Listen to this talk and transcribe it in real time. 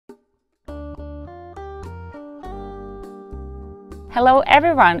Hello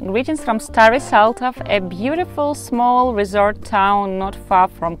everyone, greetings from Starry Saltov, a beautiful small resort town not far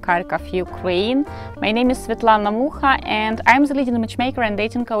from Kharkov, Ukraine. My name is Svetlana Mucha and I'm the leading matchmaker and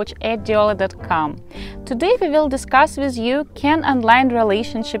dating coach at Diolli.com. Today we will discuss with you, can online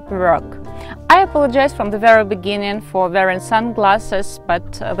relationship work? I apologize from the very beginning for wearing sunglasses,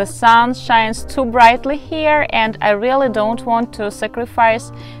 but the sun shines too brightly here and I really don't want to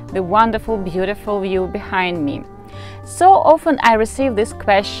sacrifice the wonderful, beautiful view behind me. So often I receive this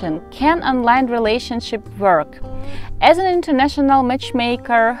question, can online relationship work? As an international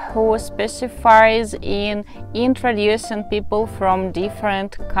matchmaker who specifies in introducing people from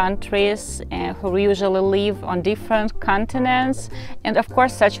different countries who usually live on different continents, and of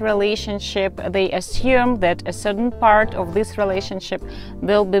course such relationship, they assume that a certain part of this relationship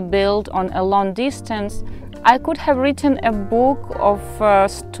will be built on a long distance, I could have written a book of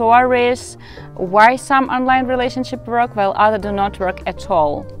stories why some online relationships work while others do not work at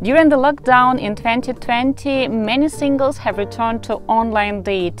all. During the lockdown in 2020, many singles have returned to online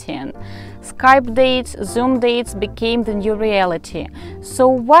dating. Skype dates, Zoom dates became the new reality. So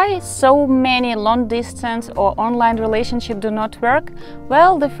why so many long-distance or online relationships do not work?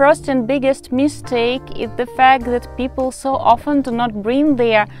 Well, the first and biggest mistake is the fact that people so often do not bring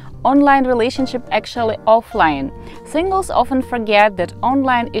their online relationship actually offline. Singles often forget that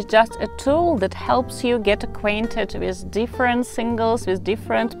online is just a tool that helps you get acquainted with different singles, with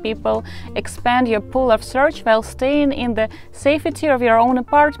different people, expand your pool of search while staying in the safety of your own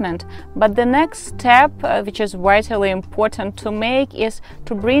apartment. But the next step, which is vitally important to make, is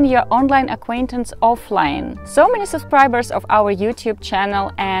to bring your online acquaintance offline. So many subscribers of our YouTube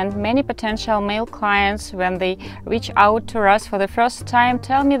channel and many potential male clients, when they reach out to us for the first time,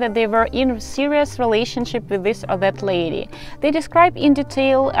 tell me that they were in a serious relationship with this or that lady. They describe in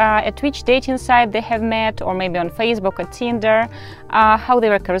detail at which dating site they have met, or maybe on Facebook or Tinder, how they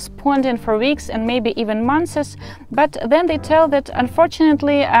were corresponding for weeks and maybe even months, but then they tell that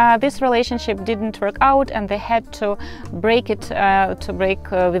unfortunately this relationship didn't work out and they had to break with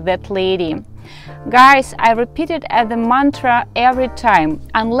that lady. Guys, I repeat it as the mantra every time.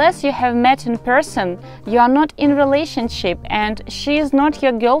 Unless you have met in person, you are not in relationship and she is not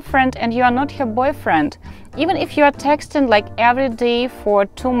your girlfriend and you are not her boyfriend. Even if you are texting like every day for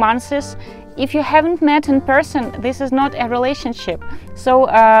 2 months, if you haven't met in person, this is not a relationship. So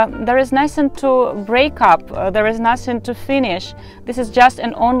there is nothing to break up, there is nothing to finish. This is just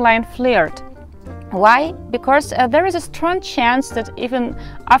an online flirt. Why? Because there is a strong chance that even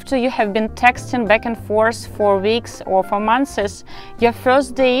after you have been texting back and forth for weeks or for months, your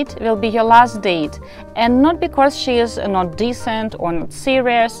first date will be your last date. And not because she is not decent or not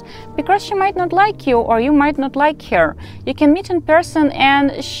serious, because she might not like you or you might not like her. You can meet in person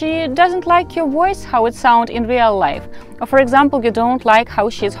and she doesn't like your voice, how it sounds in real life. Or for example, you don't like how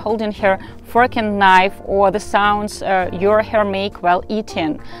she is holding her fork and knife or the sounds your hair make while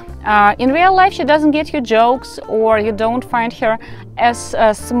eating. In real life, she doesn't get your jokes, or you don't find her as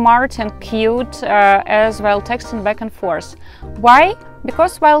smart and cute as while texting back and forth. Why?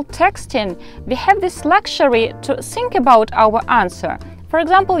 Because while texting, we have this luxury to think about our answer. For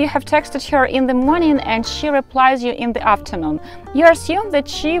example, you have texted her in the morning and she replies you in the afternoon. You assume that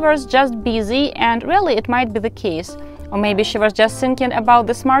she was just busy, and really it might be the case. Or maybe she was just thinking about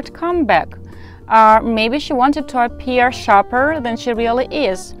the smart comeback. Maybe she wanted to appear sharper than she really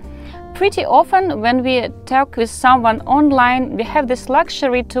is. Pretty often when we talk with someone online, we have this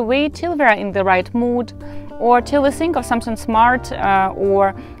luxury to wait till we are in the right mood, or till we think of something smart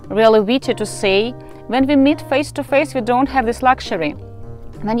or really witty to say. When we meet face to face, we don't have this luxury.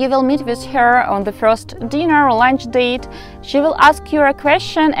 When you will meet with her on the first dinner or lunch date, she will ask you a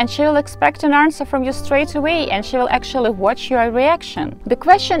question and she will expect an answer from you straight away, and she will actually watch your reaction. The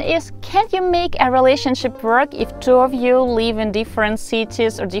question is, can you make a relationship work if two of you live in different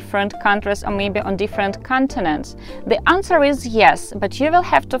cities or different countries or maybe on different continents? The answer is yes, but you will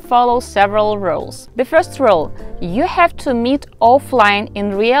have to follow several rules. The first rule, you have to meet offline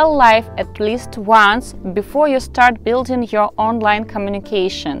in real life at least once before you start building your online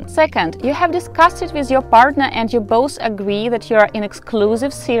communication. Second, you have discussed it with your partner and you both agree that you are in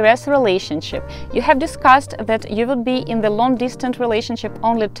exclusive, serious relationship. You have discussed that you will be in the long-distance relationship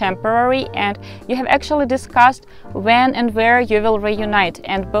only temporary, and you have actually discussed when and where you will reunite,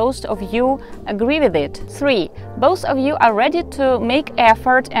 and both of you agree with it. 3, both of you are ready to make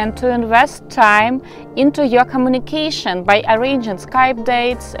effort and to invest time into your communication by arranging Skype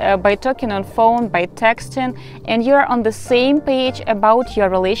dates, by talking on phone, by texting, and you are on the same page about your your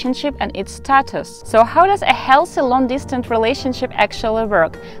relationship and its status. So how does a healthy long-distance relationship actually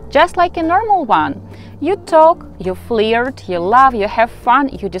work? Just like a normal one. You talk, you flirt, you love, you have fun,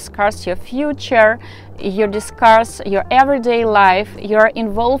 you discuss your future, you discuss your everyday life, you are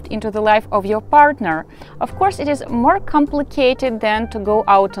involved into the life of your partner. Of course, it is more complicated than to go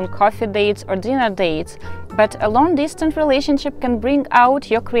out on coffee dates or dinner dates, but a long-distance relationship can bring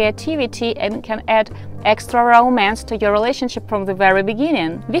out your creativity and can add extra romance to your relationship from the very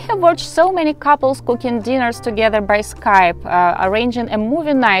beginning. We have watched so many couples cooking dinners together by Skype, arranging a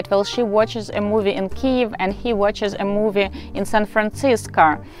movie night while she watches a movie in Kyiv and he watches a movie in San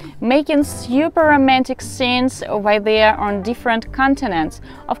Francisco, making super romantic scenes while they are on different continents.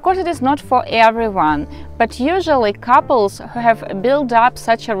 Of course, it is not for everyone, but usually couples who have built up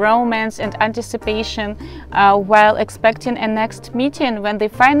such a romance and anticipation while expecting a next meeting, when they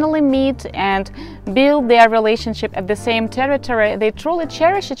finally meet and build their relationship at the same territory, they truly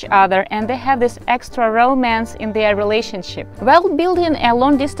cherish each other and they have this extra romance in their relationship. While building a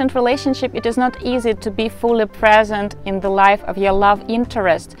long-distance relationship, it is not easy to be fully present in the life of your love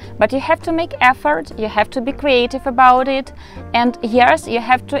interest, but you have to make effort, you have to be creative about it, and yes, you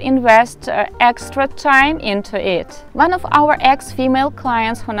have to invest extra time into it. One of our ex-female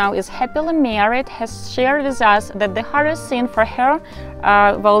clients who now is happily married has shared with us that the hardest thing for her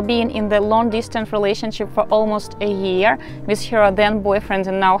while being in the long-distance relationship for almost a year with her then boyfriend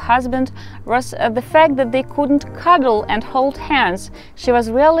and now husband was the fact that they couldn't cuddle and hold hands. She was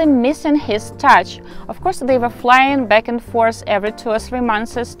really missing his touch. Of course, they were flying back and forth every 2 or 3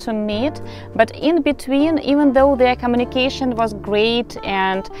 months to meet, but in between, even though their communication was great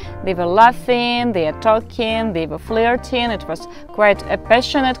and they were laughing, they were talking, they were flirting, it was quite a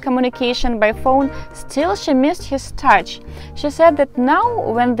passionate communication by phone, still she missed his touch. She said that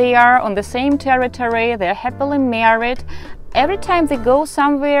now when they are on the same territory, they are happily married, every time they go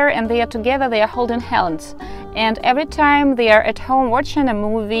somewhere and they are together, they are holding hands. And every time they are at home watching a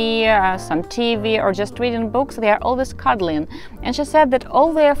movie, some TV, or just reading books, they are always cuddling. And she said that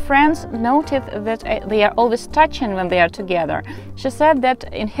all their friends noted that they are always touching when they are together. She said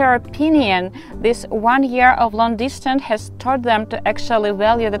that, in her opinion, this 1 year of long distance has taught them to actually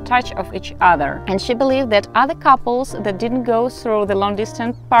value the touch of each other. And she believed that other couples that didn't go through the long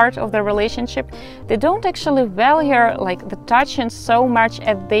distance part of the relationship, they don't actually value like the touching so much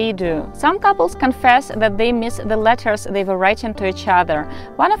as they do. Some couples confess that they miss the letters they were writing to each other.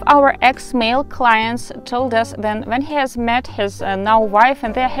 One of our ex-male clients told us that when he has met his now wife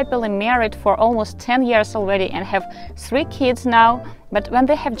and they are happily married for almost 10 years already and have 3 kids now, but when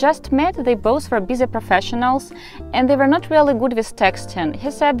they have just met, they both were busy professionals and they were not really good with texting. He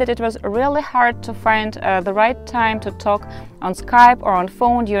said that it was really hard to find the right time to talk on Skype or on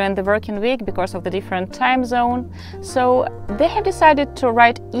phone during the working week because of the different time zone. So they have decided to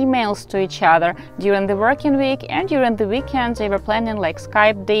write emails to each other during the working week, and during the weekends they were planning like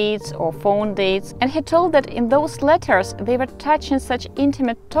Skype dates or phone dates. And he told that in those letters they were touching such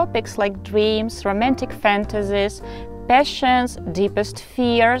intimate topics like dreams, romantic fantasies, passions, deepest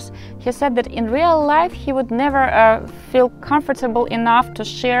fears. He said that in real life he would never feel comfortable enough to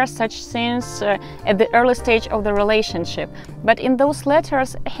share such things at the early stage of the relationship. But in those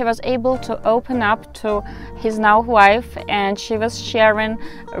letters he was able to open up to his now wife, and she was sharing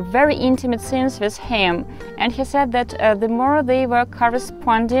very intimate things with him. And he said that the more they were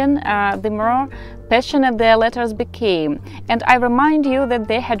corresponding, the more passionate their letters became. And I remind you that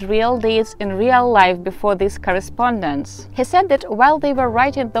they had real dates in real life before this correspondence. He said that while they were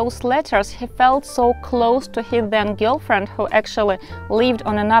writing those letters, he felt so close to his then girlfriend, who actually lived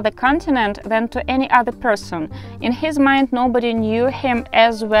on another continent, than to any other person. In his mind, nobody knew him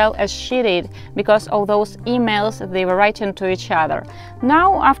as well as she did because of those emails they were writing to each other.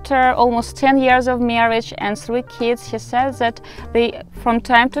 Now, after almost 10 years of marriage and 3 kids, he says that they from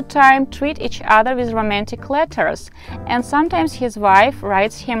time to time treat each other with romantic letters, and sometimes his wife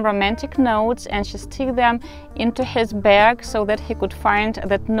writes him romantic notes and she sticks them into his bag so that he could find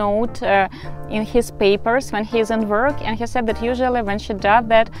that note in his papers when he is in work. And he said that usually when she does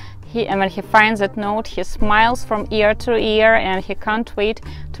that, when he finds that note, he smiles from ear to ear and he can't wait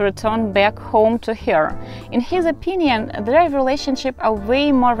to return back home to her. In his opinion, their relationship are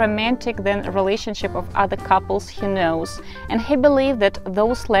way more romantic than a relationship of other couples he knows. And he believed that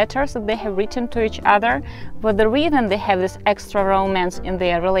those letters that they have written to each other were the reason they have this extra romance in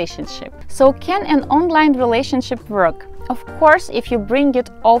their relationship. So can an online relationship work? Of course, if you bring it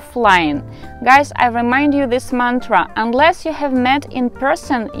offline. Guys, I remind you this mantra: unless you have met in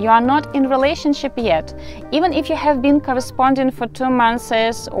person, you are not in relationship yet. Even if you have been corresponding for 2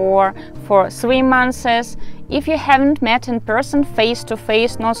 months or for 3 months, if you haven't met in person, face to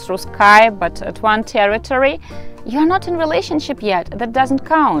face, not through Skype, but at one territory, you are not in relationship yet. That doesn't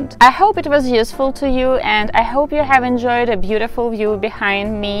count. I hope it was useful to you, and I hope you have enjoyed a beautiful view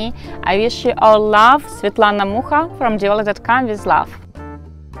behind me. I wish you all love. Svetlana Mukha from Diolli.com with love.